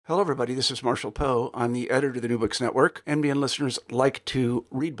Hello, everybody. This is Marshall Poe. I'm the editor of the New Books Network. NBN listeners like to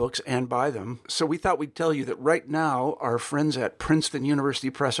read books and buy them. So we thought we'd tell you that right now, our friends at Princeton University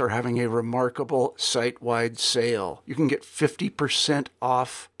Press are having a remarkable site-wide sale. You can get 50%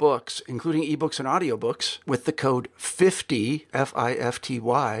 off books, including ebooks and audiobooks, with the code 50,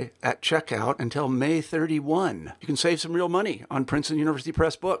 F-I-F-T-Y, at checkout until May 31. You can save some real money on Princeton University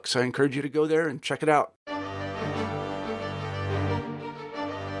Press books. I encourage you to go there and check it out.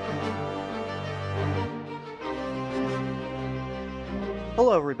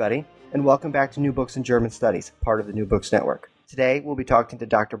 Hello, everybody, and welcome back to New Books in German Studies, part of the New Books Network. Today, we'll be talking to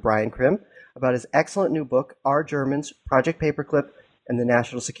Dr. Brian Krim about his excellent new book, Our Germans, Project Paperclip, and the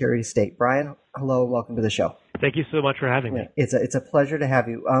National Security State. Brian, hello, and welcome to the show. Thank you so much for having me. It's a pleasure to have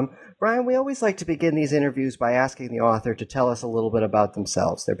you. Brian, we always like to begin these interviews by asking the author to tell us a little bit about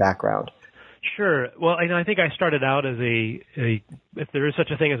themselves, their background. Sure. Well, I think I started out as if there is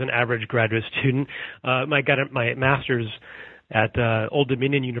such a thing as an average graduate student. I got my master's at Old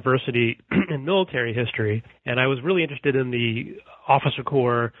Dominion University in military history, and I was really interested in the officer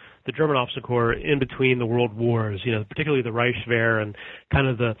corps, the German officer corps, in between the world wars, particularly the Reichswehr and kind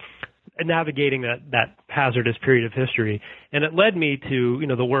of the navigating that hazardous period of history. And it led me to,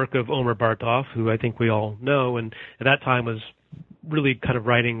 the work of Omer Bartov, who I think we all know, and at that time was really kind of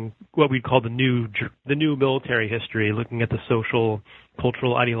writing what we'd call the new military history, looking at the social,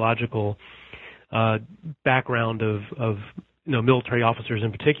 cultural, ideological background of military officers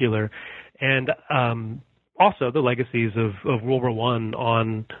in particular, and also the legacies of World War I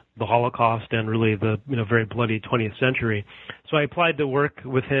on the Holocaust and really the very bloody 20th century. So I applied to work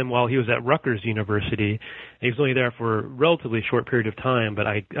with him while he was at Rutgers University. He was only there for a relatively short period of time, but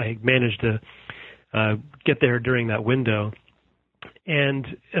I managed to get there during that window. And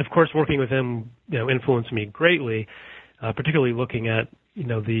of course, working with him influenced me greatly, particularly looking at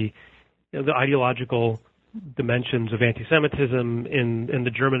the ideological dimensions of anti-Semitism in the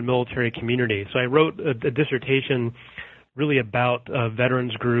German military community. So I wrote a dissertation really about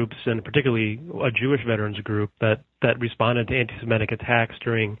veterans groups, and particularly a Jewish veterans group that responded to anti-Semitic attacks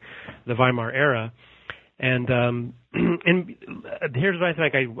during the Weimar era. And here's what I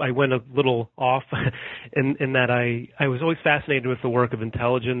think I went a little off in that I was always fascinated with the work of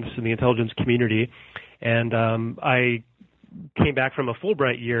intelligence and the intelligence community, and I came back from a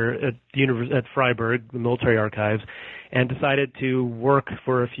Fulbright year at Freiburg, the military archives, and decided to work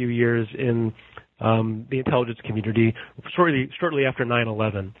for a few years in the intelligence community shortly after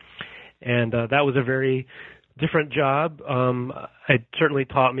 9/11. And that was a very different job. It certainly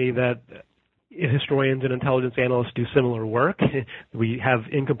taught me that historians and intelligence analysts do similar work. We have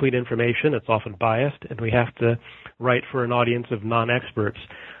incomplete information. It's often biased, and we have to write for an audience of non-experts.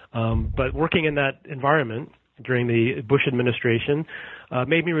 But working in that environment during the Bush administration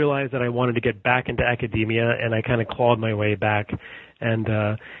made me realize that I wanted to get back into academia, and I kind of clawed my way back, and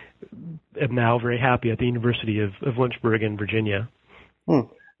am now very happy at the University of Lynchburg in Virginia.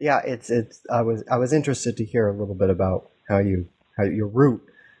 Yeah, I was interested to hear a little bit about how your route,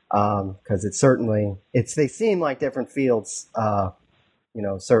 because they seem like different fields,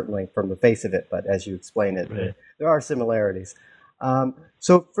 certainly from the face of it, but as you explain it, right, there are similarities.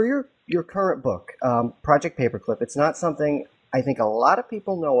 So for your current book, Project Paperclip, it's not something I think a lot of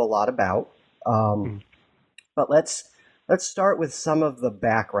people know a lot about, but let's start with some of the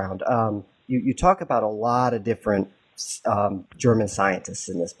background. You talk about a lot of different German scientists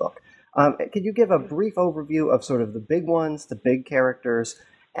in this book. Could you give a brief overview of sort of the big ones, the big characters,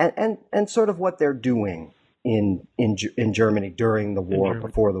 and sort of what they're doing in Germany during the war,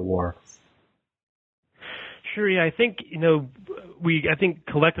 before the war? Sure. Yeah, I think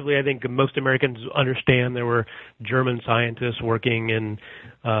collectively, most Americans understand there were German scientists working in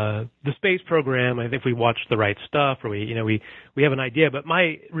the space program. I think we watched The Right Stuff, or we have an idea. But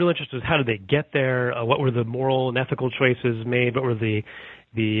my real interest was, how did they get there? What were the moral and ethical choices made? What were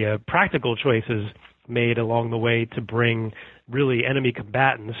the practical choices made along the way to bring really enemy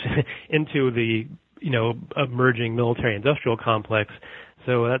combatants into the emerging military-industrial complex?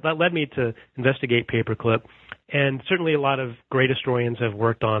 So that led me to investigate Paperclip. And certainly a lot of great historians have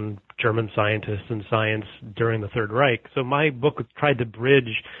worked on German scientists and science during the Third Reich. So my book tried to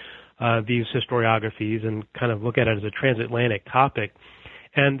bridge these historiographies and kind of look at it as a transatlantic topic.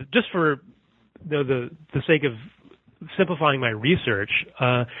 And just for the sake of simplifying my research,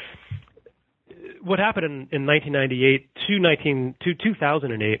 what happened in 1998 to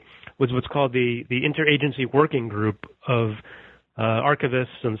 2008 was what's called the Interagency Working Group of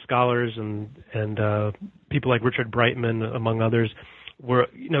archivists and scholars and people like Richard Breitman, among others,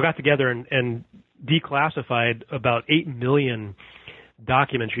 got together and declassified about 8 million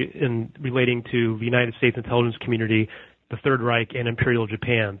documents relating to the United States intelligence community, the Third Reich, and Imperial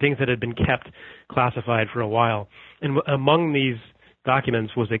Japan, things that had been kept classified for a while. And among these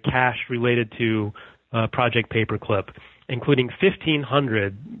documents was a cache related to Project Paperclip, including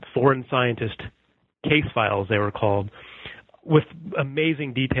 1,500 foreign scientist case files, they were called, with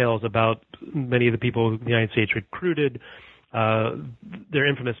amazing details about many of the people the United States recruited, their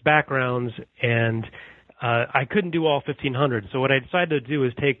infamous backgrounds, and I couldn't do all 1,500. So what I decided to do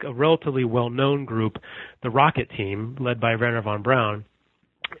is take a relatively well-known group, the Rocket Team, led by Wernher von Braun,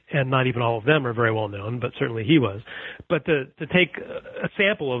 and not even all of them are very well known, but certainly he was. But to take a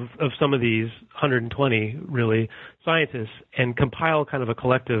sample of some of these 120, really, scientists and compile kind of a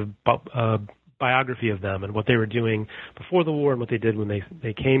collective biography of them and what they were doing before the war and what they did when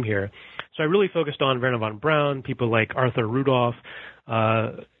they came here. So I really focused on Wernher von Braun, people like Arthur Rudolph,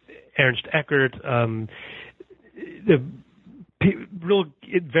 Ernst Eckert, Wernher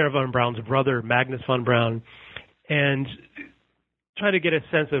von Braun's brother, Magnus von Braun, and try to get a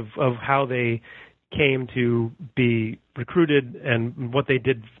sense of how they came to be recruited and what they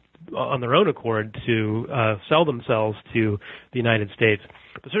did on their own accord to sell themselves to the United States.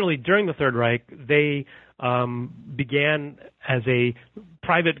 But certainly during the Third Reich, they began as a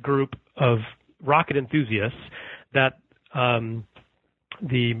private group of rocket enthusiasts that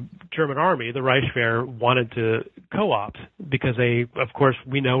the German army, the Reichswehr, wanted to co-opt because they, of course,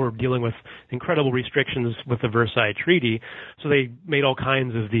 we know were dealing with incredible restrictions with the Versailles Treaty. So they made all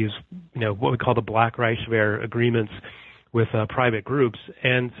kinds of these, what we call the Black Reichswehr agreements with private groups.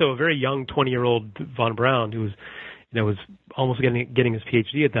 And so a very young 20-year-old von Braun, who was almost getting his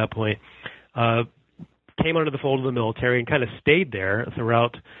PhD at that point, came under the fold of the military and kind of stayed there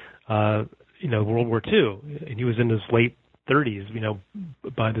throughout, World War II. And he was in his late 30s,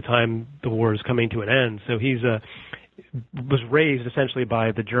 by the time the war is coming to an end. So he's was raised essentially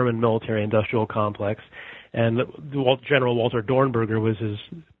by the German military-industrial complex, and General Walter Dornberger was his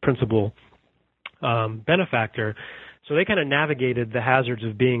principal benefactor. So they kind of navigated the hazards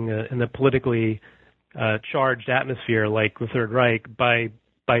of being in the politically charged atmosphere like the Third Reich by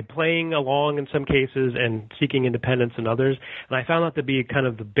playing along in some cases and seeking independence in others. And I found that to be kind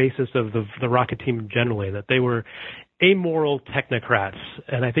of the basis of the Rocket Team generally, that they were amoral technocrats,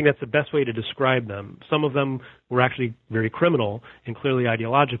 and I think that's the best way to describe them. Some of them were actually very criminal and clearly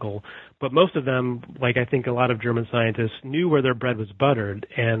ideological, but most of them, like I think a lot of German scientists, knew where their bread was buttered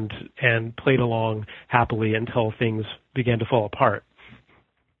and played along happily until things began to fall apart.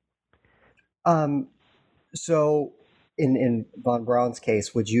 So in von Braun's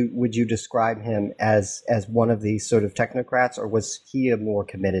case, would you describe him as one of these sort of technocrats, or was he a more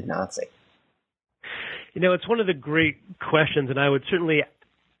committed Nazi? It's one of the great questions, and I would certainly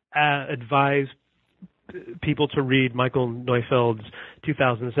advise people to read Michael Neufeld's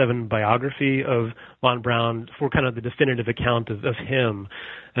 2007 biography of von Braun for kind of the definitive account of him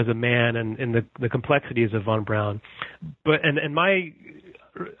as a man and the complexities of von Braun. But and my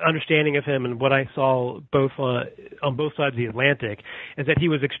understanding of him and what I saw both on both sides of the Atlantic is that he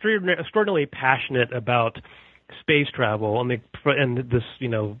was extraordinarily passionate about space travel and this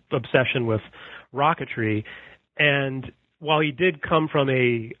obsession with rocketry. And while he did come from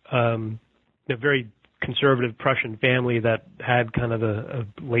a very conservative Prussian family that had kind of a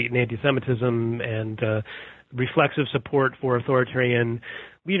latent anti-Semitism and reflexive support for authoritarian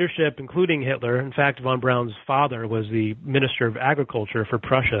leadership, including Hitler. In fact, von Braun's father was the Minister of Agriculture for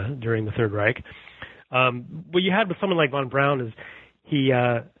Prussia during the Third Reich. What you had with someone like von Braun is he,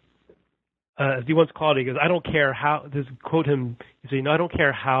 as he once called it, he goes, "I don't care how," this quote him, he said, "I don't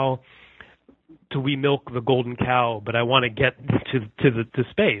care how do we milk the golden cow, but I want to get to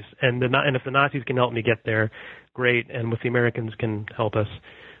space. And if the Nazis can help me get there, great. And if the Americans can help us,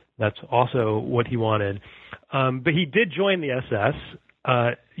 that's also what he wanted." But he did join the SS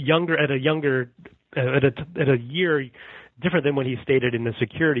at a year different than when he stated in the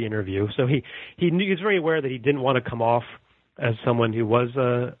security interview. So he was very aware that he didn't want to come off as someone who was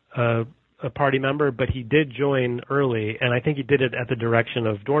a party member, but he did join early, and I think he did it at the direction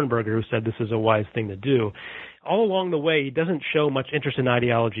of Dornberger, who said this is a wise thing to do. All along the way, he doesn't show much interest in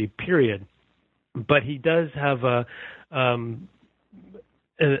ideology, period, but he does have an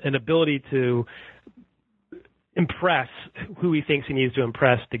ability to impress who he thinks he needs to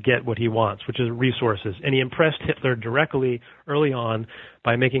impress to get what he wants, which is resources. And he impressed Hitler directly early on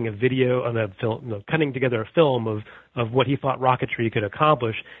by making a video on a film, cutting together a film of what he thought rocketry could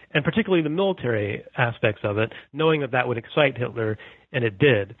accomplish, and particularly the military aspects of it, knowing that would excite Hitler, and it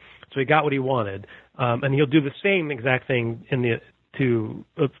did. So he got what he wanted. And he'll do the same exact thing in the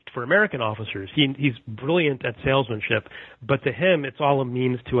for American officers. He's brilliant at salesmanship, but to him, it's all a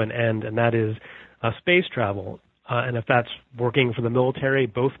means to an end, and that is space travel. And if that's working for the military,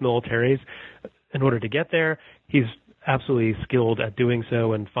 both militaries, in order to get there, he's absolutely skilled at doing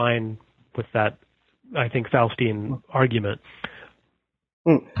so and fine with that, I think, Faustian argument.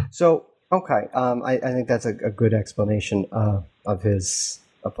 So, okay, I think that's a good explanation of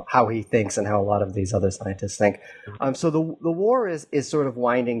how he thinks and how a lot of these other scientists think. So the war is sort of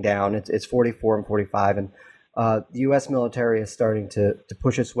winding down. It's 44 and 45, and the U.S. military is starting to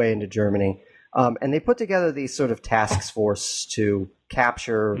push its way into Germany. And they put together these sort of task force to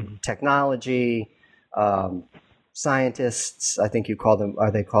capture technology, scientists. I think you call them.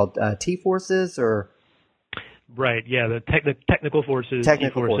 Are they called T-forces or? Right. Yeah. The technical forces.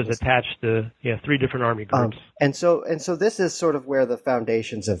 Technical T-forces forces attached to 3 different army groups. And so this is sort of where the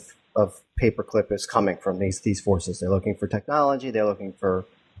foundations of Paperclip is coming from. These forces. They're looking for technology. They're looking for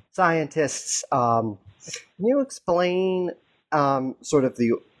scientists. Can you explain sort of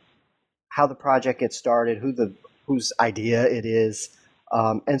how the project gets started, whose idea it is,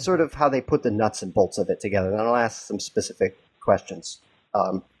 and sort of how they put the nuts and bolts of it together? And I'll ask some specific questions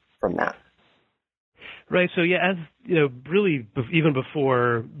from that. Right. So, as really even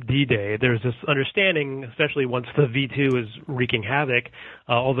before D-Day, there's this understanding, especially once the V-2 is wreaking havoc,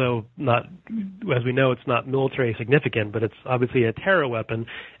 although not, as we know, it's not military significant, but it's obviously a terror weapon.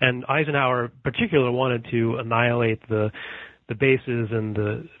 And Eisenhower particularly wanted to annihilate the bases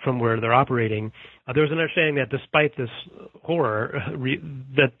and from where they're operating. There was an understanding that despite this horror,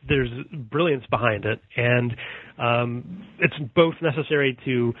 that there's brilliance behind it, and it's both necessary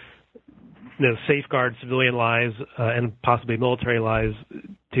to safeguard civilian lives and possibly military lives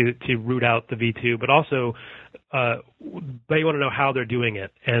to root out the V2, but also they want to know how they're doing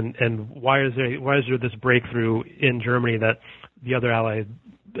it and why is there this breakthrough in Germany that the other allies,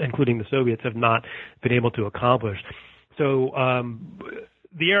 including the Soviets, have not been able to accomplish. So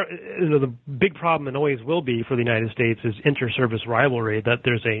the big problem, and always will be for the United States, is inter-service rivalry. That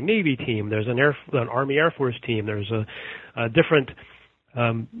there's a Navy team, there's an Army Air Force team, there's a different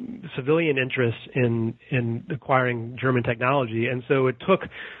civilian interest in acquiring German technology, and so it took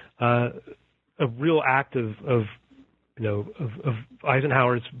a real act of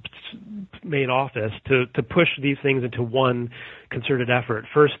Eisenhower's main office to push these things into one concerted effort.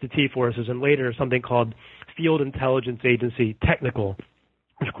 First the T-forces, and later something called Field Intelligence Agency Technical,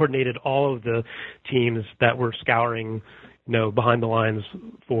 which coordinated all of the teams that were scouring behind the lines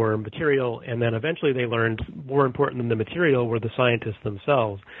for material, and then eventually they learned more important than the material were the scientists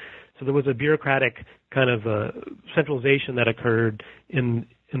themselves. So there was a bureaucratic kind of centralization that occurred in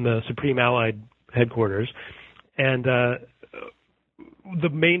the Supreme Allied headquarters, and the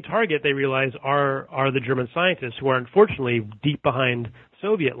main target, they realize, are the German scientists, who are unfortunately deep behind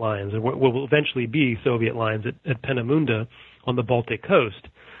Soviet lines, and will eventually be Soviet lines at Peenemünde on the Baltic coast.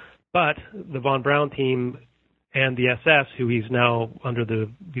 But the von Braun team and the SS, who he's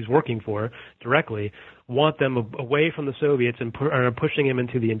working for directly, want them away from the Soviets and are pushing him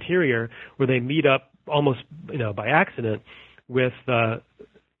into the interior, where they meet up almost by accident with a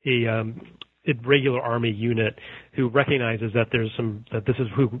regular army unit who recognizes that this is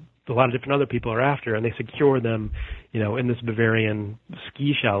who a lot of different other people are after, and they secure them in this Bavarian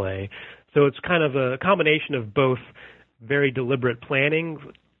ski chalet. So it's kind of a combination of both very deliberate planning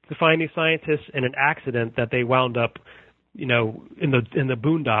to find these scientists and an accident that they wound up, in the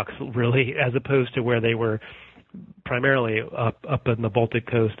boondocks, really, as opposed to where they were primarily up in the Baltic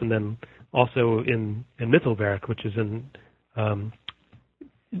coast, and then also in Mittelwerk, which is in, kind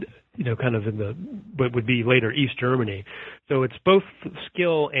of in what would be later East Germany. So it's both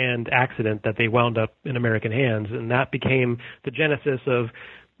skill and accident that they wound up in American hands, and that became the genesis of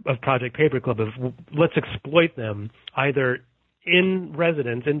Project Paperclip, of let's exploit them either in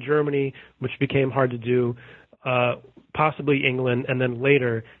residence in Germany, which became hard to do, possibly England, and then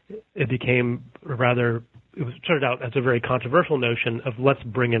later it started out as a very controversial notion of let's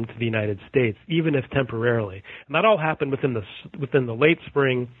bring him to the United States, even if temporarily. And that all happened within the late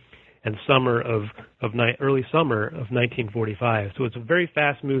spring and early summer of 1945. So it's a very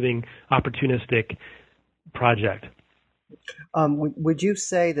fast-moving, opportunistic project. Would you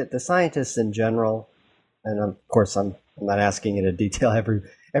say that the scientists in general, and of course I'm not asking you to detail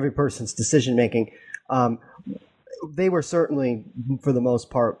every person's decision making, they were certainly, for the most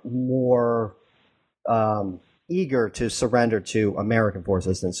part, more eager to surrender to American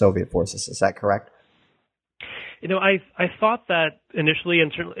forces than Soviet forces. Is that correct? I thought that initially,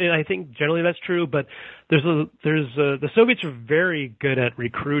 and I think generally that's true. But the Soviets are very good at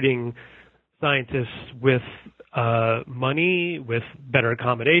recruiting scientists with money, with better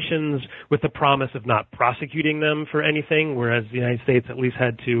accommodations, with the promise of not prosecuting them for anything, whereas the United States at least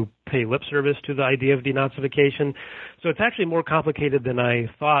had to pay lip service to the idea of denazification. So it's actually more complicated than I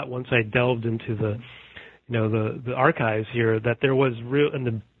thought once I delved into the archives here, that there was real, in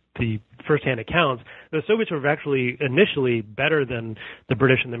the firsthand accounts, the Soviets were actually initially better than the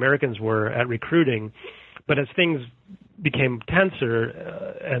British and the Americans were at recruiting. But as things became tenser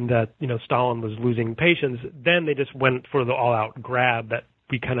and that, Stalin was losing patience, then they just went for the all-out grab that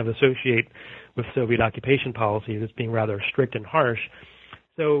we kind of associate with Soviet occupation policy as being rather strict and harsh.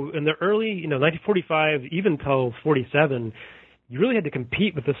 So in the early, 1945, even till 47, you really had to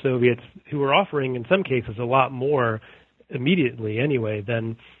compete with the Soviets, who were offering, in some cases, a lot more immediately anyway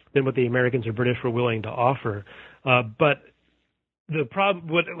than what the Americans or British were willing to offer. But the problem,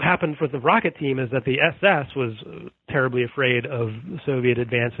 what happened for the rocket team is that the SS was terribly afraid of Soviet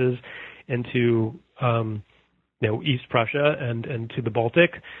advances into, East Prussia and to the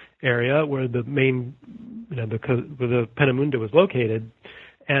Baltic area, where the main, where the Peenemünde was located,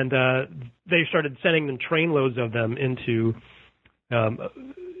 and they started sending them trainloads of them into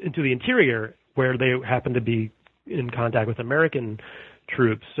the interior, where they happened to be in contact with American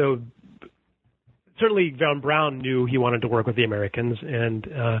troops. So certainly von Braun knew he wanted to work with the Americans, and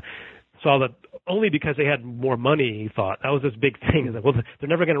saw that only because they had more money, he thought. That was this big thing, is that, well, they're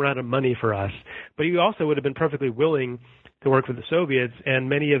never going to run out of money for us. But he also would have been perfectly willing to work with the Soviets, and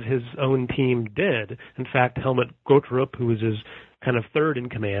many of his own team did. In fact, Helmut Gottrup, who was his kind of third in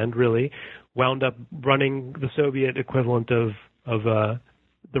command, really, wound up running the Soviet equivalent of the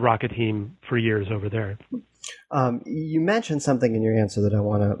rocket team for years over there. You mentioned something in your answer that I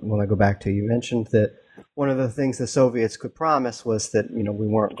want to go back to. You mentioned that one of the things the Soviets could promise was that we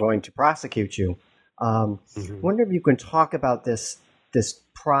weren't going to prosecute you. I wonder if you can talk about this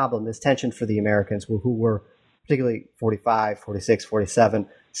problem, this tension for the Americans, who were particularly 45, 46, 47,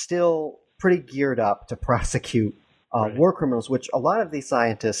 still pretty geared up to prosecute war criminals, which a lot of these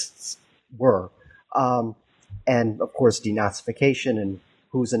scientists were, and of course denazification and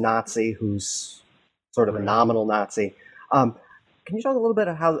who's a Nazi, who's sort of a nominal Nazi. Can you talk a little bit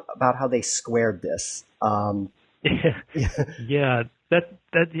about how they squared this? Yeah, that's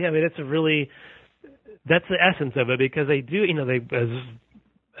the essence of it, because they do,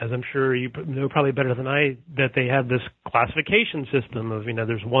 as I'm sure you know probably better than I, that they have this classification system of,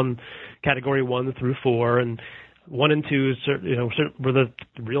 there's one category 1 through 4, and 1 and 2, were the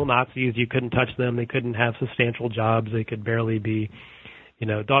real Nazis. You couldn't touch them. They couldn't have substantial jobs. They could barely be,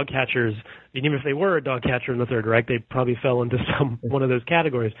 dog catchers. And even if they were a dog catcher in the Third Reich, they probably fell into one of those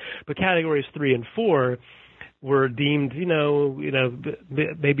categories. But categories 3 and 4 were deemed,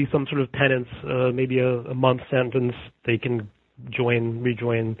 maybe some sort of penance, maybe a month sentence. They can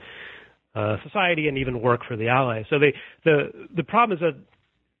rejoin society and even work for the Allies. So the problem is that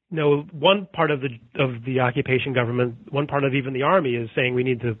one part of the occupation government, one part of even the army, is saying we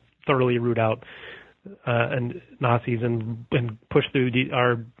need to thoroughly root out and Nazis and push through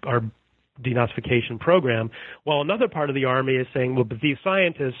our denazification program, while another part of the army is saying, well, but these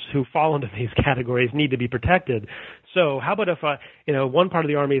scientists who fall into these categories need to be protected. So how about if one part of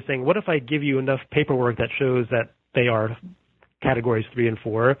the army is saying, what if I give you enough paperwork that shows that they are categories 3 and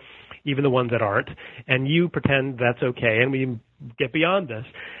 4, even the ones that aren't, and you pretend that's okay, and we get beyond this.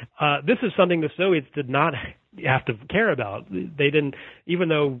 This is something the Soviets did not have to care about. They didn't, even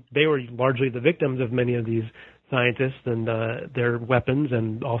though they were largely the victims of many of these scientists and their weapons,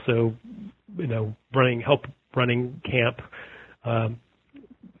 and also, running camp,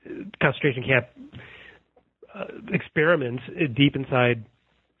 concentration camp experiments deep inside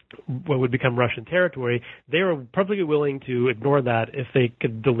what would become Russian territory. They were perfectly willing to ignore that if they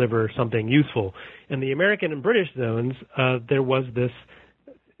could deliver something useful. In the American and British zones, there was this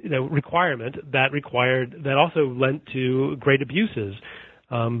requirement that also lent to great abuses.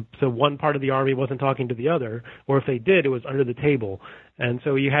 So one part of the army wasn't talking to the other, or if they did, it was under the table. And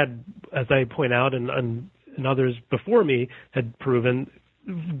so you had, as I point out, and others before me had proven,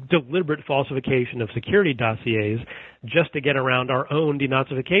 deliberate falsification of security dossiers just to get around our own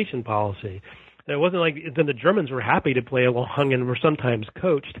denazification policy. It wasn't like then the Germans were happy to play along and were sometimes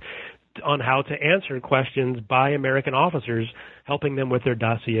coached on how to answer questions by American officers, helping them with their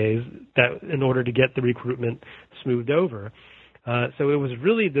dossiers that in order to get the recruitment smoothed over. So it was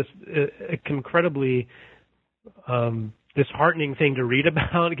really this incredibly disheartening thing to read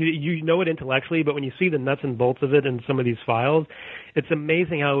about. You know it intellectually, but when you see the nuts and bolts of it in some of these files, it's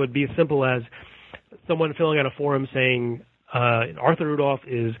amazing how it would be as simple as someone filling out a forum saying Arthur Rudolph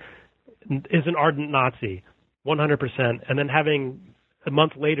is an ardent Nazi, 100%, and then having a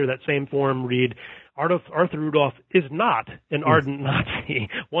month later that same forum read Arthur Rudolph is not an ardent Nazi,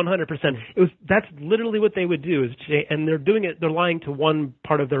 100%. That's literally what they would do, and they're doing it. They're lying to one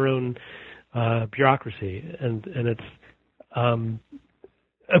part of their own bureaucracy, and it's kind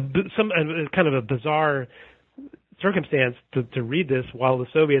of a bizarre circumstance to read this while the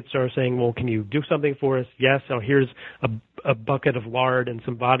Soviets are saying, well, can you do something for us? Yes. So here's a bucket of lard and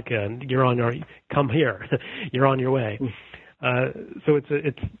some vodka, and come here. You're on your way. So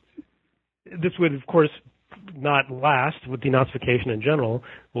this would, of course, not last with denazification in general.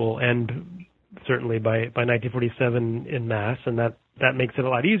 Will end certainly by 1947 in mass, and that makes it a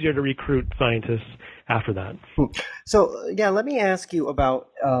lot easier to recruit scientists after that. So, yeah, let me ask you about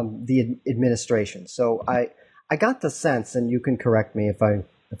the administration. So I got the sense, and you can correct me if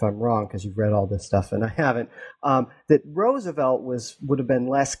I'm wrong because you've read all this stuff and I haven't, that Roosevelt would have been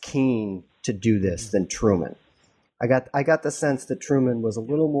less keen to do this than Truman. I got the sense that Truman was a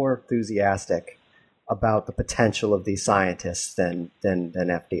little more enthusiastic about the potential of these scientists than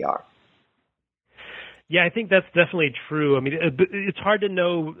FDR. Yeah, I think that's definitely true. I mean, it's hard to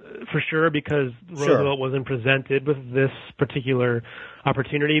know for sure because Roosevelt wasn't presented with this particular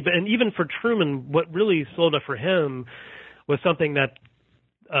opportunity. And even for Truman, what really sold it for him was something that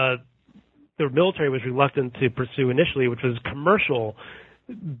the military was reluctant to pursue initially, which was commercial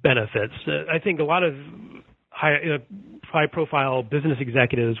benefits. I think a lot of high-profile business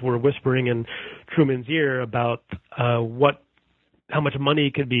executives were whispering in Truman's ear about how much money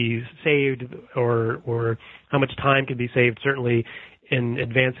could be saved or how much time could be saved, certainly in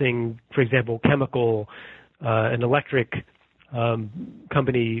advancing, for example, chemical and electric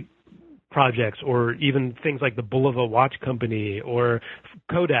company projects, or even things like the Bulova Watch Company or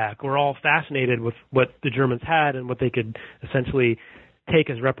Kodak were all fascinated with what the Germans had and what they could essentially take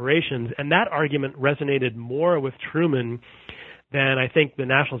as reparations. And that argument resonated more with Truman than I think the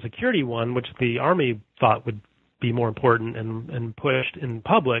national security one, which the Army thought would be more important and pushed in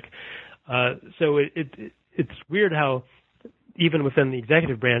public. So it's weird how even within the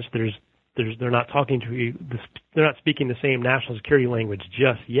executive branch, they're not they're not speaking the same national security language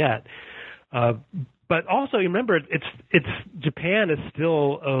just yet. But also remember, it's Japan is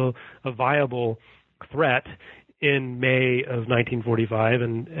still a viable threat in May of 1945,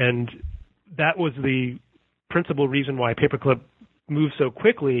 and that was the principal reason why Paperclip moved so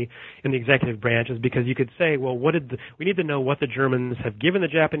quickly in the executive branch, is because you could say, well, we need to know what the Germans have given the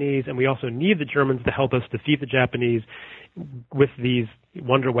Japanese, and we also need the Germans to help us defeat the Japanese with these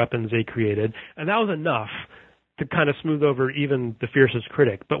wonder weapons they created. And that was enough to kind of smooth over even the fiercest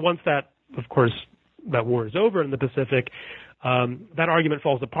critic. But once that war is over in the Pacific, that argument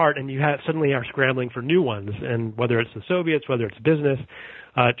falls apart, and you suddenly are scrambling for new ones. And whether it's the Soviets, whether it's business,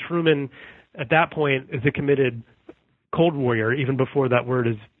 Truman at that point is a committed Cold Warrior, even before that word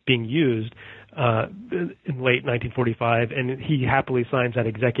is being used in late 1945, and he happily signs that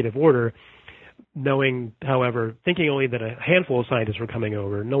executive order, knowing, however, thinking only that a handful of scientists were coming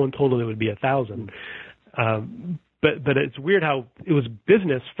over. No one told him it would be 1,000. But it's weird how it was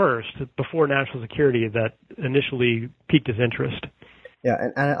business first, before national security, that initially piqued his interest. Yeah,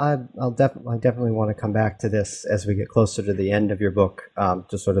 and I definitely want to come back to this as we get closer to the end of your book,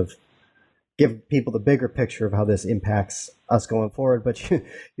 to sort of give people the bigger picture of how this impacts us going forward. But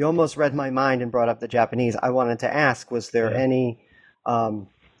you almost read my mind and brought up the Japanese. I wanted to ask, was there any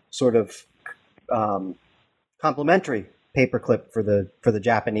sort of complimentary paperclip for the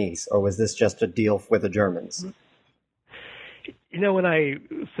Japanese, or was this just a deal with the Germans? When I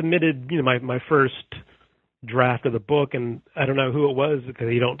submitted, my first draft of the book, and I don't know who it was because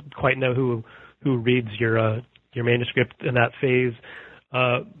you don't quite know who reads your manuscript in that phase.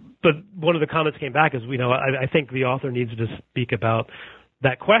 But one of the comments came back is, I think the author needs to speak about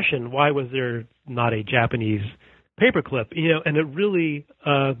that question. Why was there not a Japanese paperclip? And it really,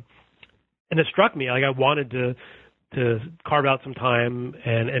 and it struck me, like I wanted to carve out some time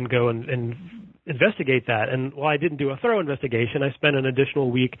and go and investigate that. And while I didn't do a thorough investigation, I spent an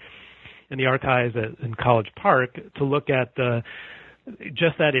additional week in the archives in College Park to look at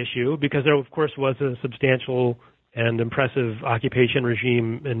just that issue, because there, of course, was a substantial and impressive occupation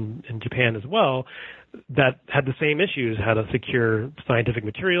regime in Japan as well that had the same issues: how to secure scientific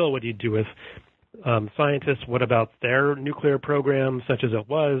material, what do you do with scientists, what about their nuclear program, such as it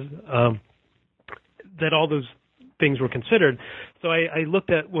was, that all those things were considered. So I looked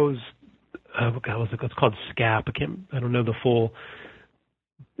at what was it's called SCAP. I don't know the full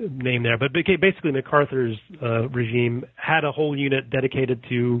name there, but basically MacArthur's regime had a whole unit dedicated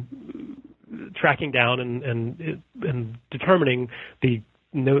to tracking down and determining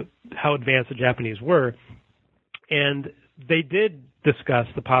how advanced the Japanese were, and they did discuss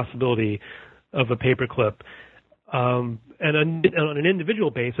the possibility of a paperclip. And on an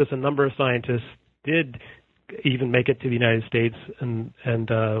individual basis, a number of scientists did even make it to the United States and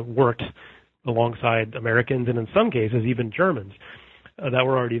worked alongside Americans, and in some cases even Germans that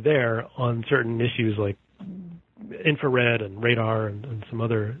were already there on certain issues like infrared and radar and some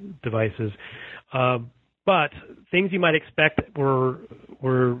other devices. But things you might expect were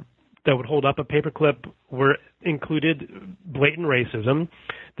that would hold up a paperclip were included blatant racism,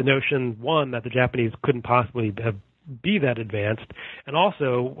 the notion, one, that the Japanese couldn't possibly be that advanced, and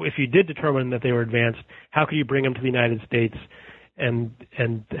also, if you did determine that they were advanced, how could you bring them to the United States and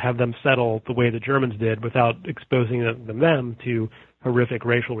have them settle the way the Germans did without exposing them to horrific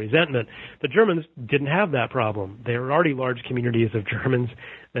racial resentment? The Germans didn't have that problem. There were already large communities of Germans,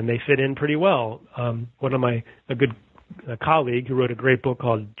 and they fit in pretty well. One of a good colleague who wrote a great book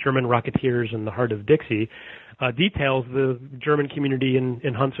called German Rocketeers in the Heart of Dixie details the German community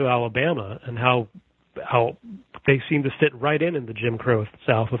in Huntsville, Alabama, and how they seem to fit right in the Jim Crow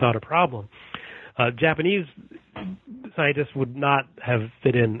South without a problem. Japanese scientists would not have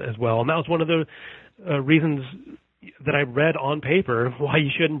fit in as well, and that was one of the reasons that I read on paper why you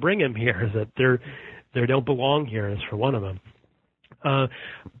shouldn't bring them here, is that they don't belong here, is for one of them.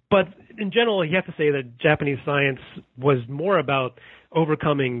 But in general, you have to say that Japanese science was more about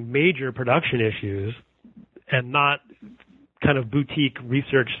overcoming major production issues and not kind of boutique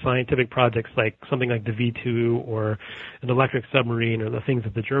research scientific projects like something like the V2 or an electric submarine or the things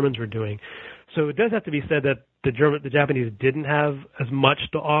that the Germans were doing. So it does have to be said that the Japanese didn't have as much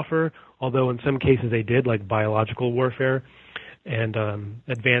to offer, although in some cases they did, like biological warfare and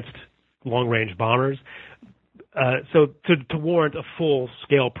advanced long-range bombers. So to warrant a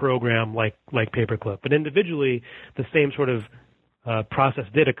full-scale program like Paperclip. But individually, the same sort of process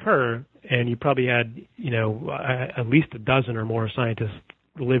did occur, and you probably had, at least a dozen or more scientists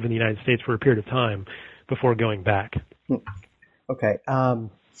live in the United States for a period of time before going back. Okay.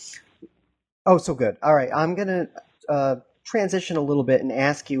 So good. All right. I'm going to transition a little bit and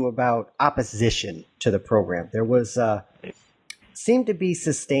ask you about opposition to the program. There was seemed to be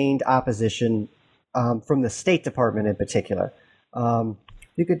sustained opposition from the State Department in particular.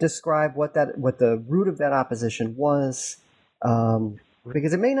 You could describe what the root of that opposition was,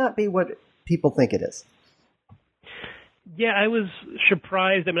 because it may not be what people think it is. Yeah, I was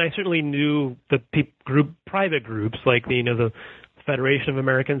surprised. I mean, I certainly knew the private groups like the Federation of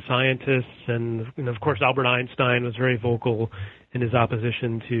American Scientists, and of course Albert Einstein was very vocal in his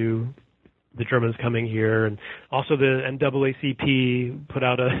opposition to the Germans coming here, and also the NAACP put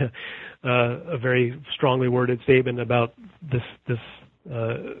out a very strongly worded statement about this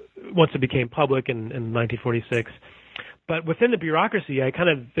once it became public in 1946. But within the bureaucracy, I kind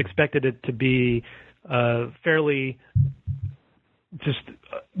of expected it to be fairly just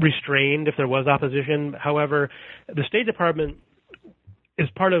restrained if there was opposition. However, the State Department is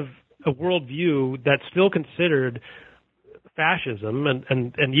part of a worldview that still considered fascism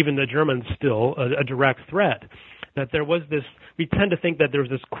and even the Germans still a direct threat. That there was this, we tend to think that there was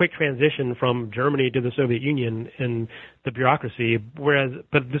this quick transition from Germany to the Soviet Union in the bureaucracy,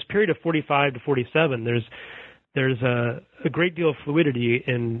 but this period of 45 to 47, there's a great deal of fluidity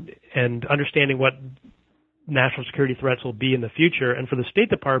and understanding what national security threats will be in the future. And for the State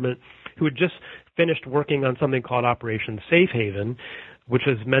Department, who had just finished working on something called Operation Safe Haven, which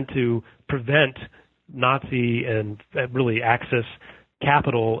was meant to prevent Nazi and really Axis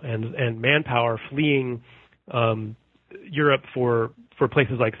capital and manpower fleeing Europe for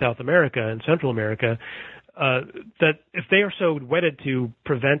places like South America and Central America, that if they are so wedded to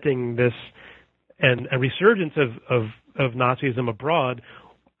preventing this and a resurgence of Nazism abroad,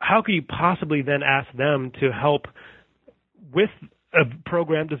 how could you possibly then ask them to help with a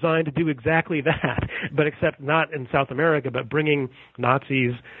program designed to do exactly that, but except not in South America, but bringing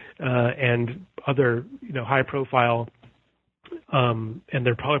Nazis and other high-profile and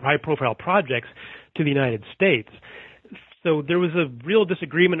their high-profile projects to the United States? So there was a real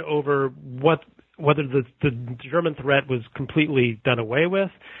disagreement over whether the German threat was completely done away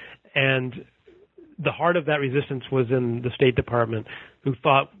with, and the heart of that resistance was in the State Department, who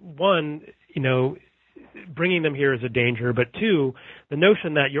thought, one, bringing them here is a danger, but two, the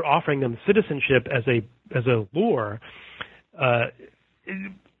notion that you're offering them citizenship as a lure,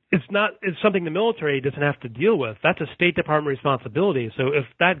 it's something the military doesn't have to deal with. That's a State Department responsibility. So if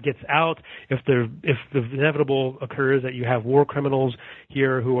that gets out, if the inevitable occurs that you have war criminals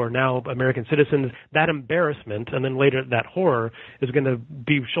here who are now American citizens, that embarrassment and then later that horror is going to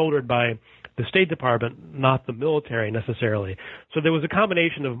be shouldered by the State Department, not the military necessarily. So there was a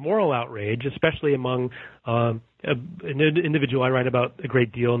combination of moral outrage, especially among an individual I write about a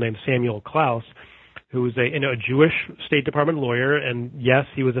great deal named Samuel Klaus, who was a Jewish State Department lawyer, and yes,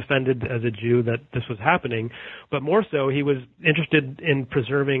 he was offended as a Jew that this was happening, but more so, he was interested in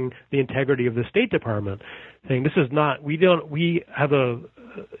preserving the integrity of the State Department, saying this is not, we have a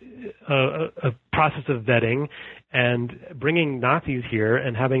process of vetting, and bringing Nazis here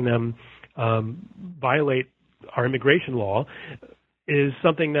and having them violate our immigration law is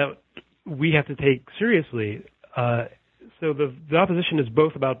something that we have to take seriously. So the opposition is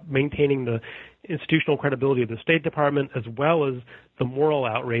both about maintaining the institutional credibility of the State Department as well as the moral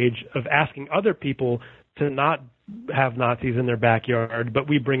outrage of asking other people to not have Nazis in their backyard, but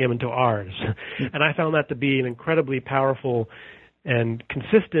we bring them into ours. And I found that to be an incredibly powerful and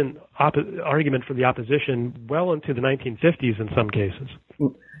consistent argument for the opposition well into the 1950s in some cases.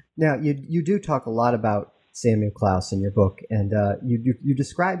 Now, you do talk a lot about Samuel Klaus in your book, and you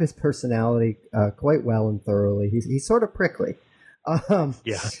describe his personality quite well and thoroughly. He's sort of prickly.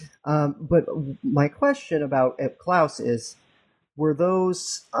 But my question about Klaus is, were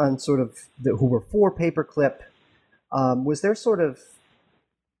those on sort of who were for Paperclip, was there sort of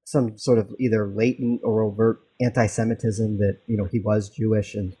some sort of either latent or overt anti-Semitism that, he was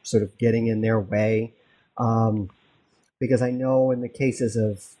Jewish and sort of getting in their way? Because I know in the cases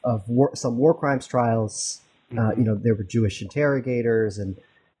of some war crimes trials, there were Jewish interrogators, and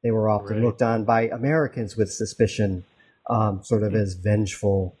they were often looked on by Americans with suspicion, sort of as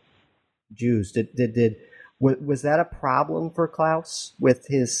vengeful Jews. Was that a problem for Klaus with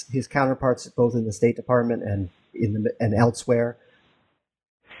his counterparts both in the State Department and elsewhere?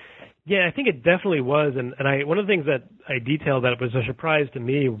 Yeah, I think it definitely was, and one of the things that I detailed that was a surprise to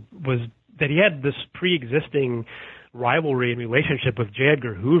me was that he had this pre-existing rivalry and relationship with J.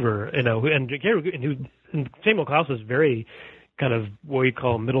 Edgar Hoover, and Samuel Klaus is very kind of what we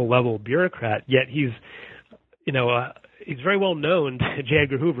call middle-level bureaucrat, yet he's very well known to J.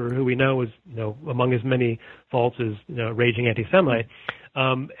 Edgar Hoover, who we know is, among his many faults is, raging anti-Semite.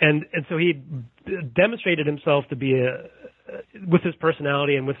 And so he demonstrated himself to be with his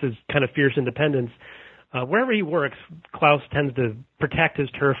personality and with his kind of fierce independence. Wherever he works, Klaus tends to protect his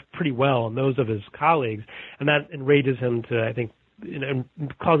turf pretty well and those of his colleagues, and that enrages him to, I think,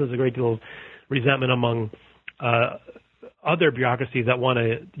 causes a great deal of resentment among other bureaucracies that want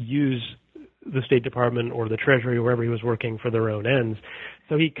to use the State Department or the Treasury or wherever he was working for their own ends.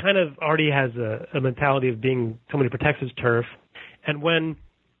 So he kind of already has a mentality of being someone who protects his turf. And when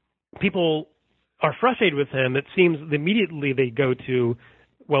people are frustrated with him, it seems immediately they go to,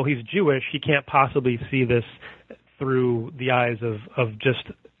 well, he's Jewish. He can't possibly see this through the eyes of just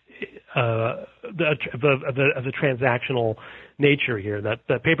the transactional nature here. That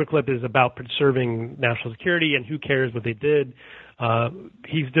Paperclip is about preserving national security, and who cares what they did.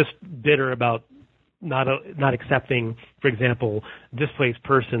 He's just bitter about not accepting, for example, displaced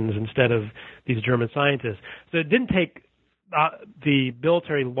persons instead of these German scientists. So it didn't take the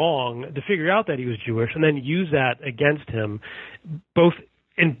military long to figure out that he was Jewish and then use that against him, both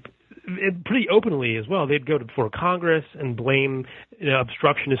in pretty openly as well. They'd go before Congress and blame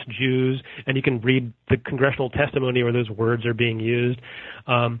obstructionist Jews, and you can read the congressional testimony where those words are being used.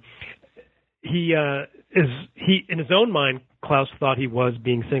 He in his own mind, Klaus thought he was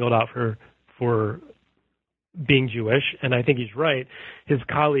being singled out for being Jewish, and I think he's right. His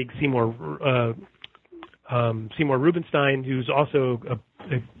colleague Seymour Rubenstein, who's also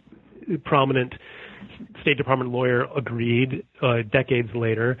a prominent State Department lawyer, agreed decades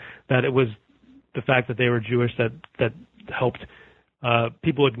later that it was the fact that they were Jewish that helped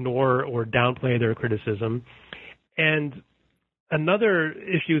people ignore or downplay their criticism. And another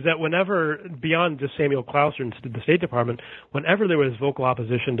issue is that whenever, beyond just Samuel Klaus and the State Department, whenever there was vocal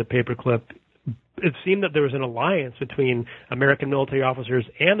opposition to Paperclip, it seemed that there was an alliance between American military officers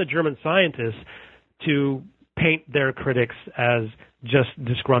and the German scientists to paint their critics as just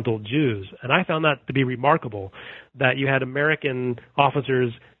disgruntled Jews. And I found that to be remarkable, that you had American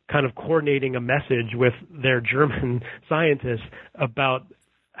officers kind of coordinating a message with their German scientists about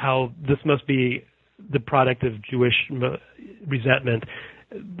how this must be the product of Jewish resentment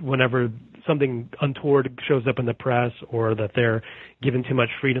whenever something untoward shows up in the press or that they're given too much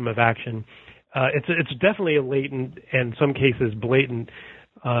freedom of action. It's definitely a latent and in some cases blatant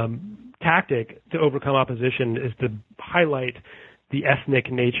tactic to overcome opposition, is to highlight the ethnic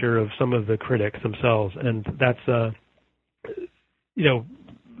nature of some of the critics themselves, and that's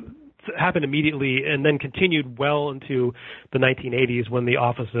happened immediately and then continued well into the 1980s when the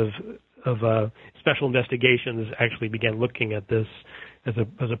Office of Special Investigations actually began looking at this as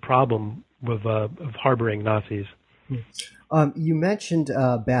a problem of harboring Nazis. You mentioned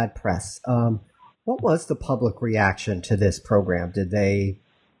bad press. What was the public reaction to this program? Did they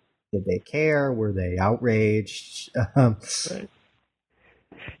care? Were they outraged? Right.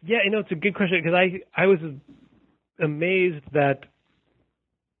 Yeah, it's a good question because I was amazed that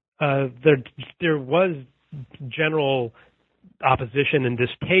there was general opposition and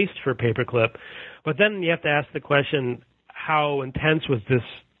distaste for paperclip, but then you have to ask the question: how intense was this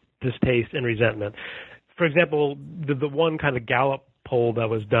distaste and resentment? For example, the one kind of Gallup poll that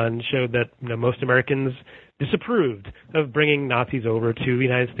was done showed that most Americans disapproved of bringing Nazis over to the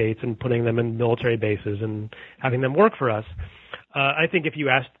United States and putting them in military bases and having them work for us. I think if you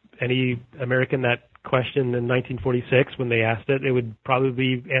asked any American that question in 1946 when they asked it, it would probably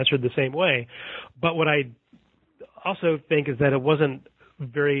be answered the same way. But what I also think is that it wasn't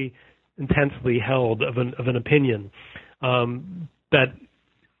very intensely held of an opinion. That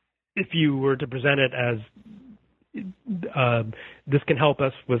if you were to present it as this can help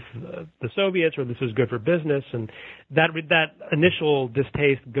us with the Soviets, or this is good for business, and that initial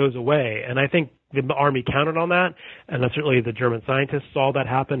distaste goes away. And I think the Army counted on that, and certainly the German scientists saw that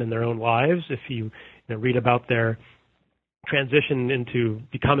happen in their own lives. If you read about their transition into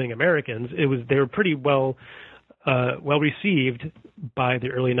becoming Americans, they were pretty well received by the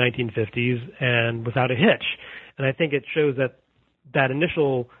early 1950s and without a hitch. And I think it shows that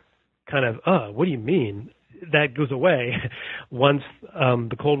initial kind of, what do you mean? That goes away once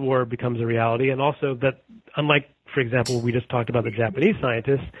the Cold War becomes a reality, and also that, unlike, for example, we just talked about the Japanese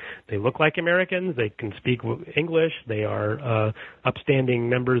scientists, they look like Americans, they can speak English, they are upstanding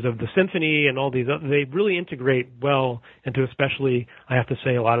members of the symphony, and all these other, they really integrate well into, especially, I have to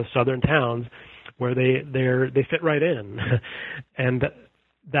say, a lot of southern towns where they fit right in. And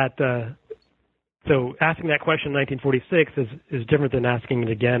so asking that question in 1946 is different than asking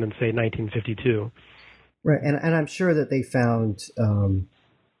it again in, say, 1952. Right, and I'm sure that they found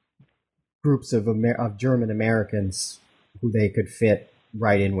groups of German Americans who they could fit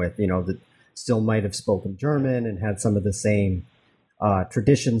right in with, that still might have spoken German and had some of the same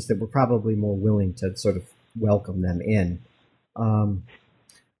traditions that were probably more willing to sort of welcome them in.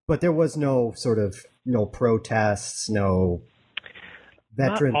 But there was no protests, no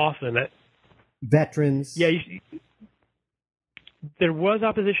veterans. Not often. Veterans. Yeah, there was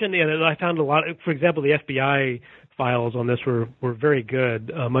opposition, and I found a lot. For example, the FBI files on this were very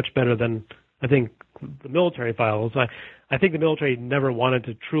good, much better than I think the military files. I think the military never wanted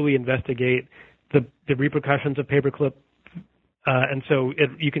to truly investigate the repercussions of paperclip, and so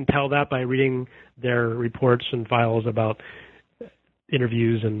you can tell that by reading their reports and files about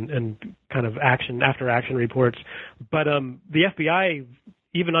interviews and kind of after action reports. But the FBI,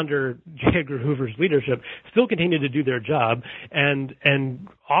 even under J. Edgar Hoover's leadership, still continued to do their job and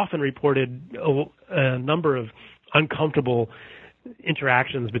often reported a number of uncomfortable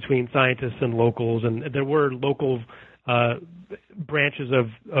interactions between scientists and locals. And there were local branches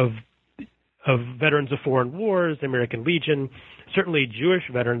of veterans of foreign wars, the American Legion, certainly Jewish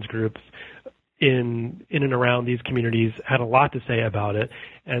veterans groups in and around these communities had a lot to say about it.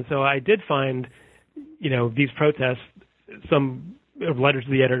 And so I did find, these protests, some letters to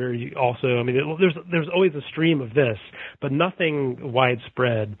the editor also. I mean, there's always a stream of this, but nothing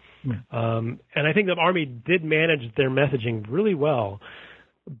widespread. And I think the Army did manage their messaging really well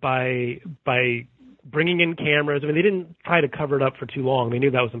by bringing in cameras. I mean, they didn't try to cover it up for too long. They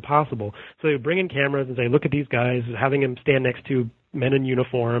knew that was impossible. So they would bring in cameras and say, look at these guys, having them stand next to men in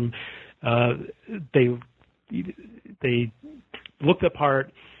uniform. They looked the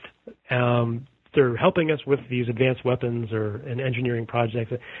part. They're helping us with these advanced weapons and engineering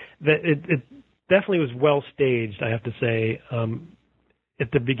projects. That it definitely was well staged, I have to say,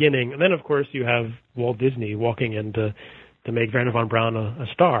 at the beginning. And then, of course, you have Walt Disney walking in to make Wernher von Braun a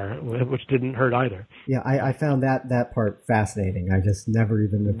star, which didn't hurt either. Yeah, I found that part fascinating. I just never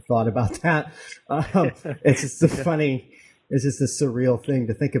even thought about that. It's just it's just a surreal thing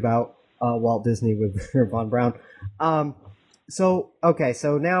to think about, Walt Disney with Wernher von Braun. So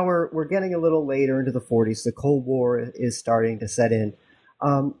now we're getting a little later into the 40s. The Cold War is starting to set in.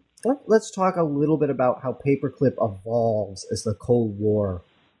 Let's talk a little bit about how paperclip evolves as the Cold War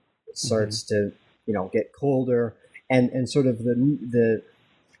starts to get colder, and sort of the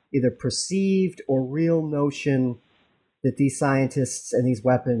either perceived or real notion that these scientists and these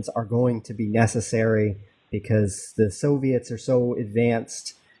weapons are going to be necessary because the Soviets are so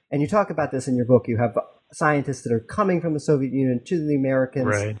advanced. And you talk about this in your book. You have scientists that are coming from the Soviet Union to the Americans,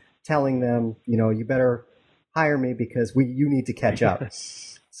 right, telling them, you better hire me because you need to catch up.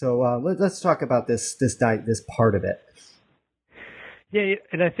 So let's talk about this part of it. Yeah,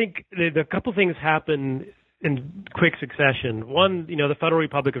 and I think the couple things happen in quick succession. One, the Federal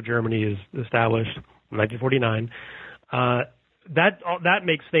Republic of Germany is established in 1949. That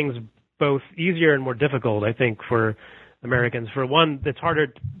makes things both easier and more difficult, I think, for Americans. For one, it's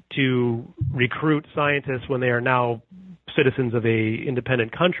harder to recruit scientists when they are now citizens of a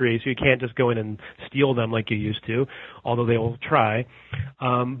independent country, so you can't just go in and steal them like you used to, although they will try.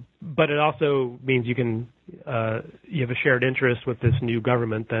 But it also means you have a shared interest with this new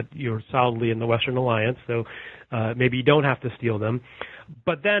government that you're solidly in the Western Alliance, so maybe you don't have to steal them.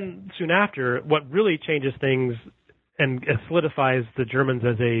 But then soon after, what really changes things and solidifies the Germans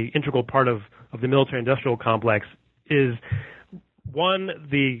as a integral part of the military-industrial complex is, one,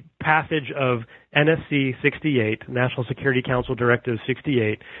 the passage of NSC 68, National Security Council Directive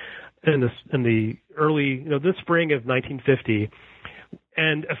 68, in the early, the spring of 1950,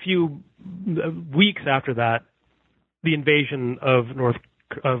 and a few weeks after that, the invasion of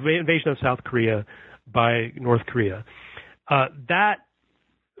South Korea by North Korea. That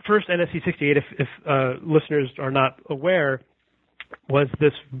first NSC 68, if listeners are not aware, was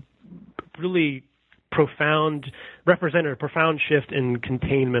this really represented a profound shift in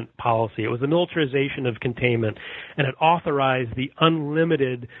containment policy. It was the militarization of containment, and it authorized the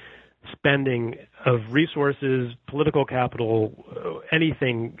unlimited spending of resources, political capital,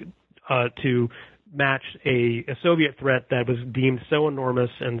 anything to match a Soviet threat that was deemed so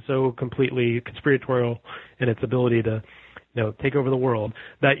enormous and so completely conspiratorial in its ability to take over the world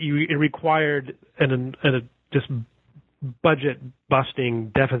that it required just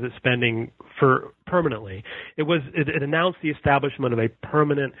budget-busting deficit spending for permanently. It announced the establishment of a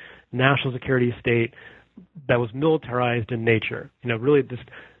permanent national security state that was militarized in nature. Really just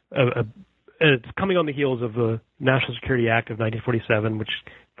it's coming on the heels of the National Security Act of 1947, which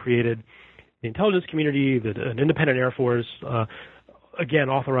created the intelligence community, an independent Air Force, again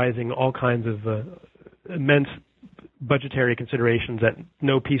authorizing all kinds of immense budgetary considerations that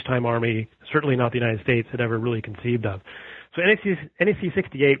no peacetime army, certainly not the United States, had ever really conceived of. So NSC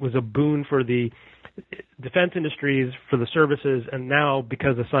 68 was a boon for the defense industries, for the services, and now,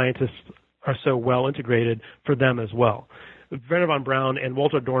 because the scientists are so well integrated, for them as well. Wernher von Braun and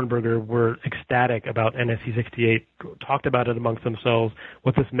Walter Dornberger were ecstatic about NSC 68, talked about it amongst themselves,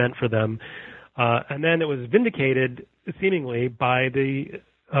 what this meant for them. And then it was vindicated, seemingly, by the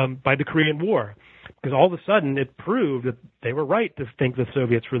Korean War, because all of a sudden it proved that they were right to think the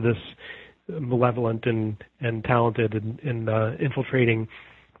Soviets were this malevolent and talented in infiltrating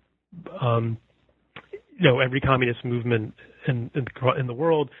every communist movement in the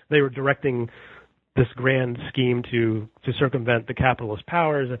world. They were directing this grand scheme to circumvent the capitalist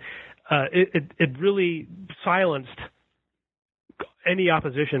powers. It really silenced any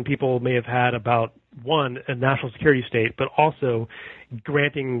opposition people may have had about, one, a national security state, but also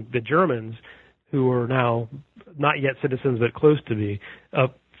granting the Germans, who are now not yet citizens but close to be,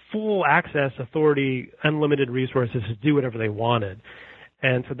 full access, authority, unlimited resources to do whatever they wanted.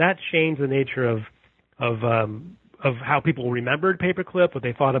 And so that changed the nature of how people remembered paperclip. What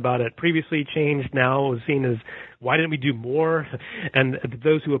they thought about it previously changed. Now it was seen as, why didn't we do more? And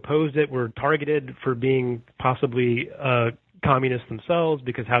those who opposed it were targeted for being possibly communists themselves,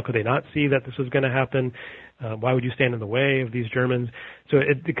 because how could they not see that this was going to happen? Why would you stand in the way of these Germans? So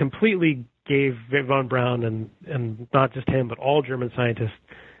it completely gave von Braun and not just him, but all German scientists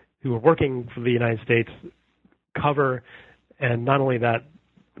who were working for the United States cover, and not only that,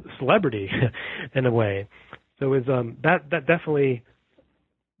 celebrity in a way. So it was, that definitely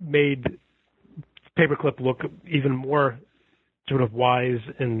made paperclip look even more sort of wise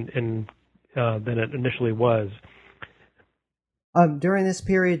than it initially was. During this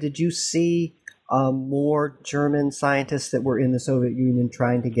period, did you see more German scientists that were in the Soviet Union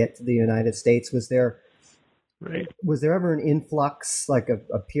trying to get to the United States? Was there ever an influx, like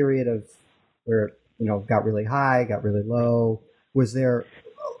a period of where got really high, got really low? Was there?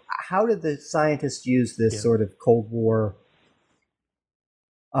 How did the scientists use this sort of Cold War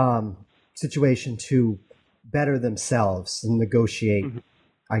situation to better themselves and negotiate? Mm-hmm.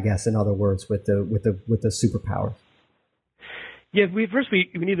 I guess, in other words, with the superpower. Yeah, we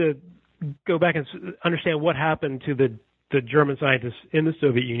need to go back and understand what happened to the German scientists in the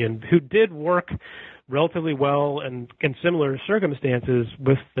Soviet Union who did work relatively well and in similar circumstances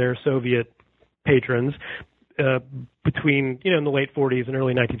with their Soviet patrons between in the late 40s and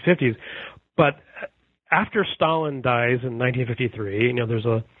early 1950s. But after Stalin dies in 1953, there's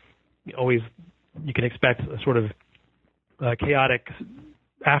you can expect a sort of chaotic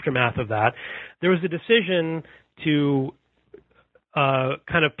aftermath of that. There was a decision to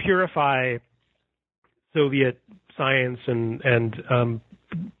kind of purify Soviet science and in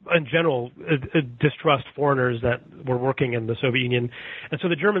general distrust foreigners that were working in the Soviet Union, and so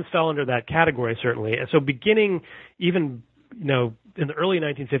the Germans fell under that category certainly. And so beginning even in the early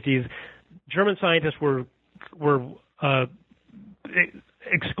 1950s, German scientists were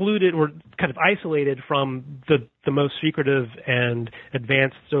excluded or kind of isolated from the most secretive and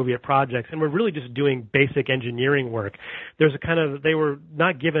advanced Soviet projects, and were really just doing basic engineering work. They were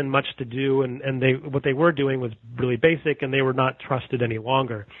not given much to do, and what they were doing was really basic, and they were not trusted any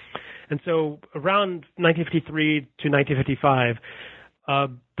longer. And so around 1953 to 1955,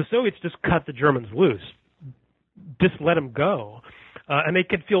 the Soviets just cut the Germans loose, just let them go. And they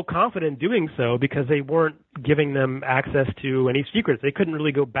could feel confident doing so because they weren't giving them access to any secrets. They couldn't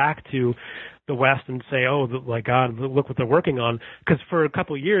really go back to the West and say, "Oh, my God, look what they're working on," because for a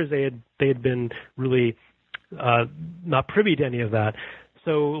couple of years they had been really not privy to any of that.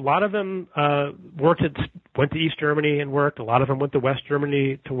 So a lot of them went to East Germany and worked. A lot of them went to West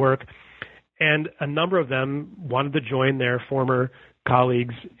Germany to work, and a number of them wanted to join their former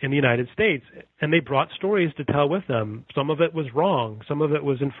colleagues in the United States, and they brought stories to tell with them. Some of it was wrong, some of it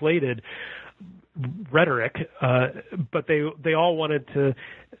was inflated rhetoric, but they all wanted to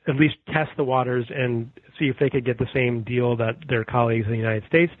at least test the waters and see if they could get the same deal that their colleagues in the United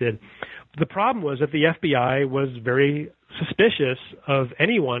States did. The problem was that the FBI was very suspicious of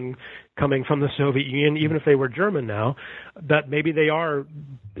anyone coming from the Soviet Union, even if they were German now, that maybe they are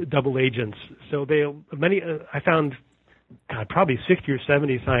double agents. So I found probably 60 or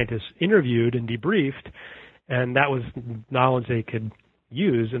 70 scientists interviewed and debriefed, and that was knowledge they could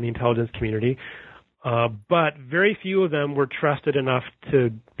use in the intelligence community. But very few of them were trusted enough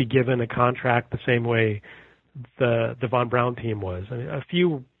to be given a contract the same way the von Braun team was. I mean, a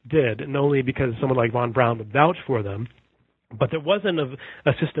few did, and only because someone like von Braun would vouch for them. But there wasn't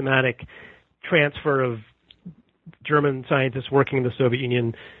a systematic transfer of German scientists working in the Soviet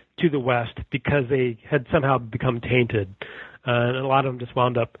Union to the West because they had somehow become tainted. And a lot of them just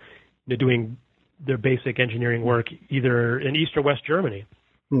wound up doing their basic engineering work either in East or West Germany.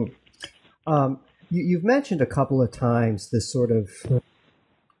 You've mentioned a couple of times this sort of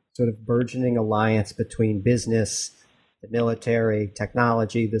burgeoning alliance between business, the military,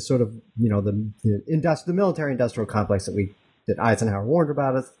 technology, the sort of the military industrial complex that Eisenhower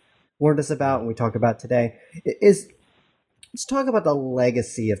warned us about, and we talk about today. Let's talk about the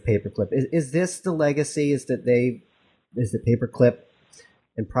legacy of Paperclip. Is this the legacy? Is the Paperclip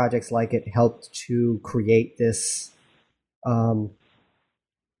and projects like it helped to create this the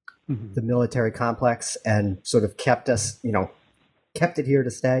military complex and sort of kept it here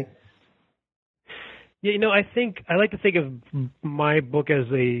to stay? Yeah, I like to think of my book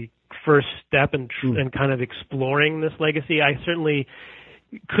as a first step in kind of exploring this legacy. I certainly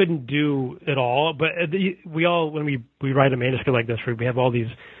couldn't do it all, but we all, when we write a manuscript like this, we have all these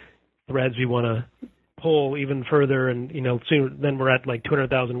threads we want to pull even further, and soon then we're at like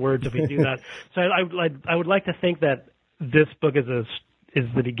 200,000 words if we do that. So I would like to think that this book is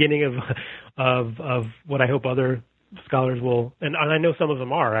the beginning of what I hope other scholars will, and I know some of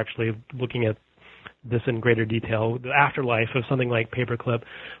them are actually looking at this in greater detail, the afterlife of something like Paperclip.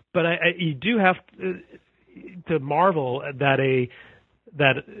 But you do have to marvel that in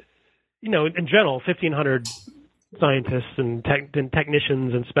general, 1,500 scientists and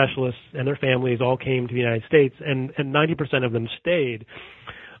technicians and specialists and their families all came to the United States, and 90% of them stayed.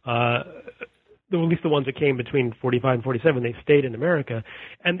 At least the ones that came between 45 and 47, they stayed in America.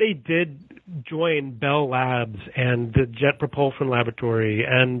 And they did join Bell Labs and the Jet Propulsion Laboratory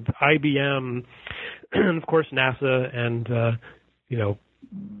and IBM, and of course NASA and the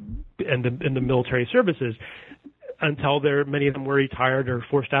military services, until many of them were retired or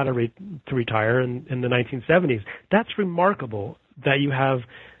forced out to retire in the 1970s. That's remarkable that you have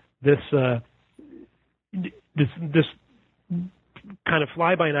this kind of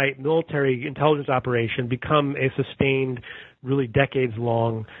fly-by-night military intelligence operation become a sustained, really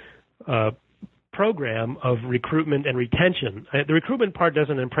decades-long program of recruitment and retention. The recruitment part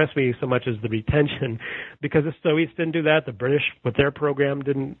doesn't impress me so much as the retention, because the Soviets didn't do that. The British, with their program,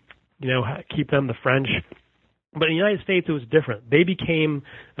 didn't keep them. The French. But in the United States, it was different. They became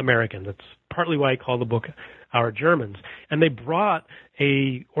American. That's partly why I call the book Our Germans. And they brought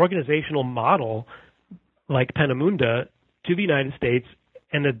a organizational model like Peenemünde to the United States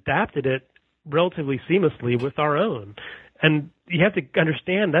and adapted it relatively seamlessly with our own. And you have to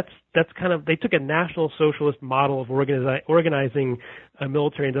understand that's kind of, they took a National Socialist model of organizing a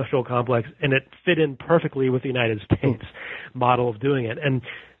military industrial complex, and it fit in perfectly with the United States model of doing it. And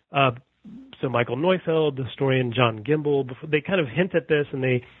so Michael Neufeld, the historian John Gimble, they kind of hint at this, and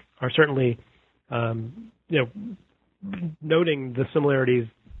they are certainly noting the similarities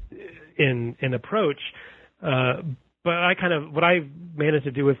in approach. But what I managed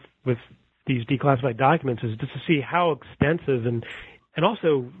to do with these declassified documents is just to see how extensive and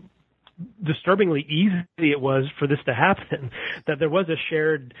also disturbingly easy it was for this to happen, that there was a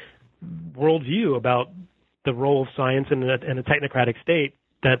shared worldview about the role of science in a technocratic state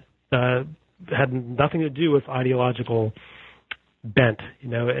that had nothing to do with ideological bent,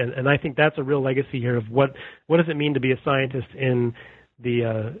 and I think that's a real legacy here of what does it mean to be a scientist in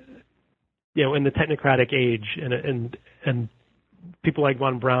the in the technocratic age, and people like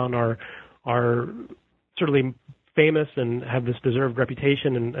von Braun are certainly famous and have this deserved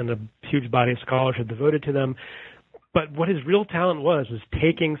reputation and a huge body of scholarship devoted to them. But what his real talent was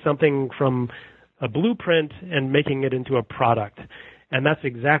taking something from a blueprint and making it into a product. And that's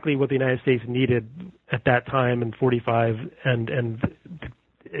exactly what the United States needed at that time in 45, and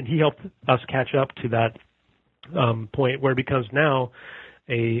he helped us catch up to that point where it becomes now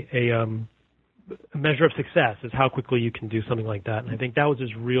a measure of success is how quickly you can do something like that. And I think that was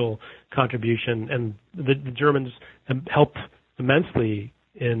his real contribution, and the Germans helped immensely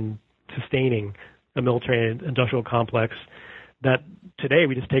in sustaining a military and industrial complex that today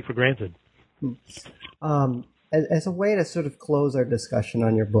we just take for granted. As a way to sort of close our discussion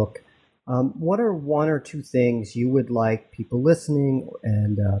on your book, what are one or two things you would like people listening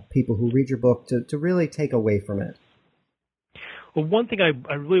and people who read your book to really take away from it? Well, one thing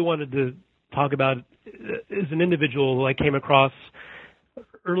I really wanted to talk about is an individual I came across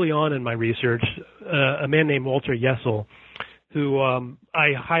early on in my research, a man named Walter Jessel, who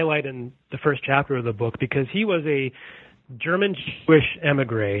I highlight in the first chapter of the book because he was a German Jewish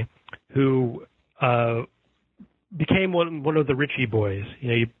emigre who became one of the Ritchie boys.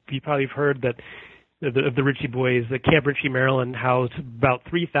 You probably have heard that the Ritchie boys, that Camp Ritchie, Maryland, housed about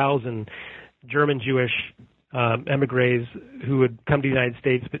 3,000 German Jewish emigres who had come to the United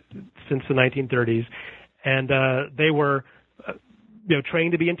States since the 1930s, and they were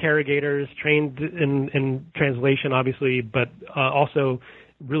trained to be interrogators, trained in translation, obviously, but also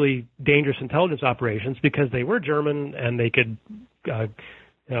really dangerous intelligence operations because they were German and they could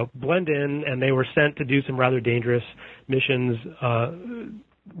blend in, and they were sent to do some rather dangerous missions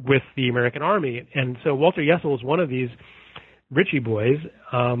with the American Army. And so Walter Jessel was one of these Ritchie boys.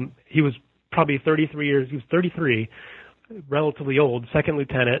 He was probably 33 years. He was 33, relatively old, second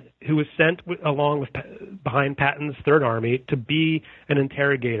lieutenant, who was sent along with behind Patton's Third Army to be an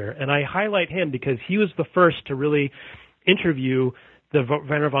interrogator. And I highlight him because he was the first to really interview the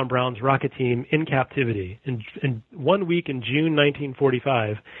Wernher von Braun's rocket team in captivity. In 1 week in June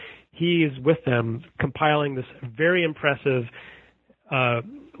 1945, he is with them compiling this very impressive,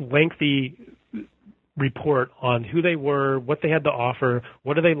 lengthy report on who they were, what they had to offer,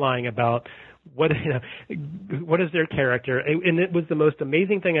 what are they lying about, what is their character. And it was the most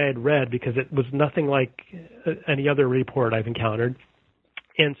amazing thing I had read because it was nothing like any other report I've encountered.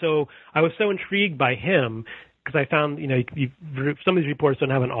 And so I was so intrigued by him because I found, some of these reports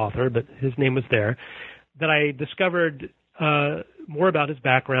don't have an author, but his name was there, that I discovered more about his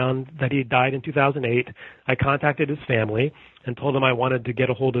background, that he died in 2008. I contacted his family and told them I wanted to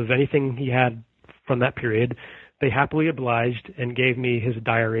get a hold of anything he had from that period. They happily obliged and gave me his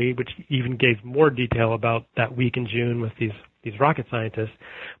diary, which even gave more detail about that week in June with these rocket scientists.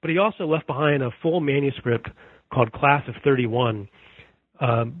 But he also left behind a full manuscript called Class of 31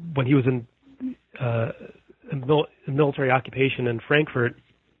 when he was in military occupation in Frankfurt.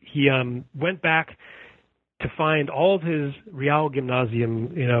 He went back to find all of his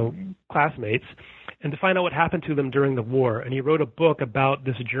Realgymnasium, classmates, and to find out what happened to them during the war. And he wrote a book about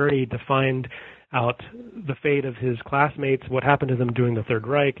this journey to find out the fate of his classmates, what happened to them during the Third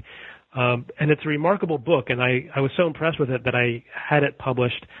Reich. And it's a remarkable book, and I was so impressed with it that I had it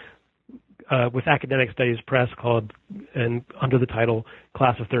published with Academic Studies Press and under the title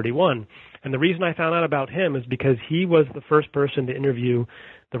Class of 31. And the reason I found out about him is because he was the first person to interview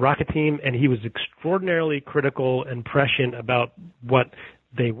the rocket team, and he was extraordinarily critical and prescient about what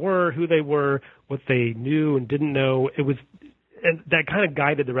they were, who they were, what they knew and didn't know. And that kind of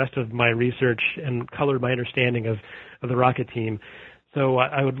guided the rest of my research and colored my understanding of the rocket team. So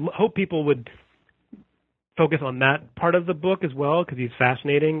I would hope people would focus on that part of the book as well, because he's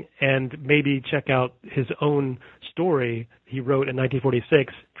fascinating, and maybe check out his own story he wrote in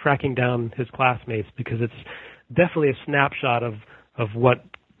 1946, tracking down his classmates, because it's definitely a snapshot of what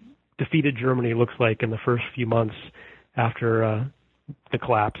defeated Germany looks like in the first few months after the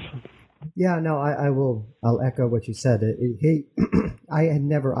collapse. Yeah, no, I'll echo what you said. I had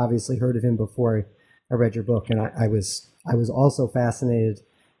never obviously heard of him before I read your book, and I was also fascinated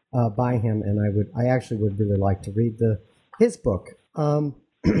by him, and I actually would really like to read his book.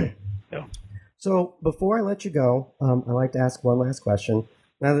 Yeah. So before I let you go, I'd like to ask one last question.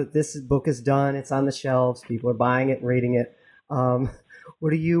 Now that this book is done, it's on the shelves, people are buying it and reading it.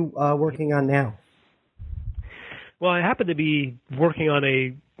 What are you working on now? Well, I happen to be working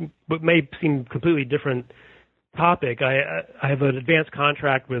on what may seem completely different topic. I have an advanced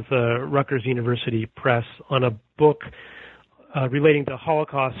contract with Rutgers University Press on a book relating to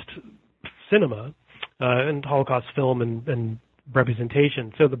Holocaust cinema and Holocaust film and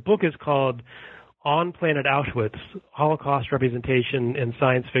representation. So the book is called On Planet Auschwitz, Holocaust Representation in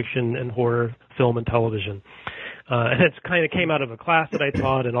Science Fiction and Horror Film and Television. And it's kind of came out of a class that I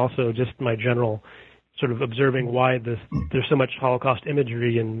taught, and also just my general sort of observing why there's so much Holocaust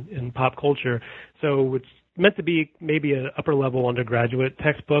imagery in pop culture. So it's meant to be maybe an upper level undergraduate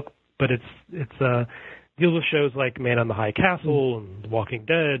textbook, but it's deals with shows like Man on the High Castle and The Walking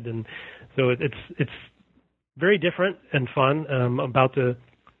Dead, and so it's very different and fun. I'm about to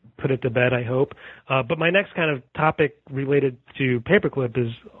put it to bed, I hope. But my next kind of topic related to Paperclip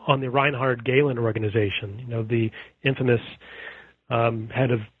is on the Reinhard Gehlen organization, the infamous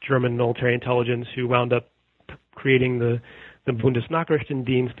head of German military intelligence who wound up creating the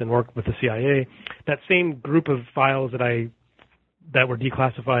Bundesnachrichtendienst and worked with the CIA. That same group of files that were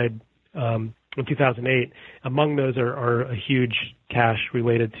declassified in 2008, among those are a huge cache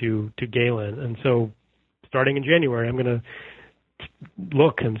related to Gehlen. And so starting in January, I'm going to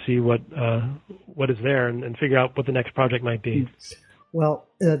look and see what is there and figure out what the next project might be. Well,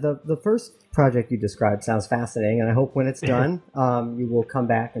 the first project you described sounds fascinating, and I hope when it's done, you will come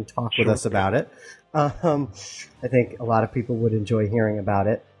back and talk with us about it. I think a lot of people would enjoy hearing about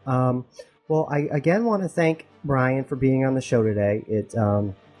it. Well, I again want to thank Brian for being on the show today. It's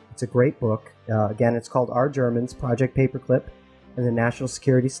a great book. Again, it's called Our Germans, Project Paperclip and the National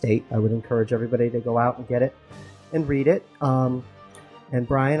Security State. I would encourage everybody to go out and get it and read it. And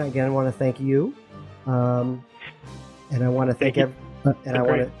Brian, again, I want to thank you. And I want to thank I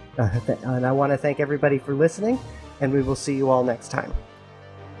want to thank everybody for listening, and we will see you all next time.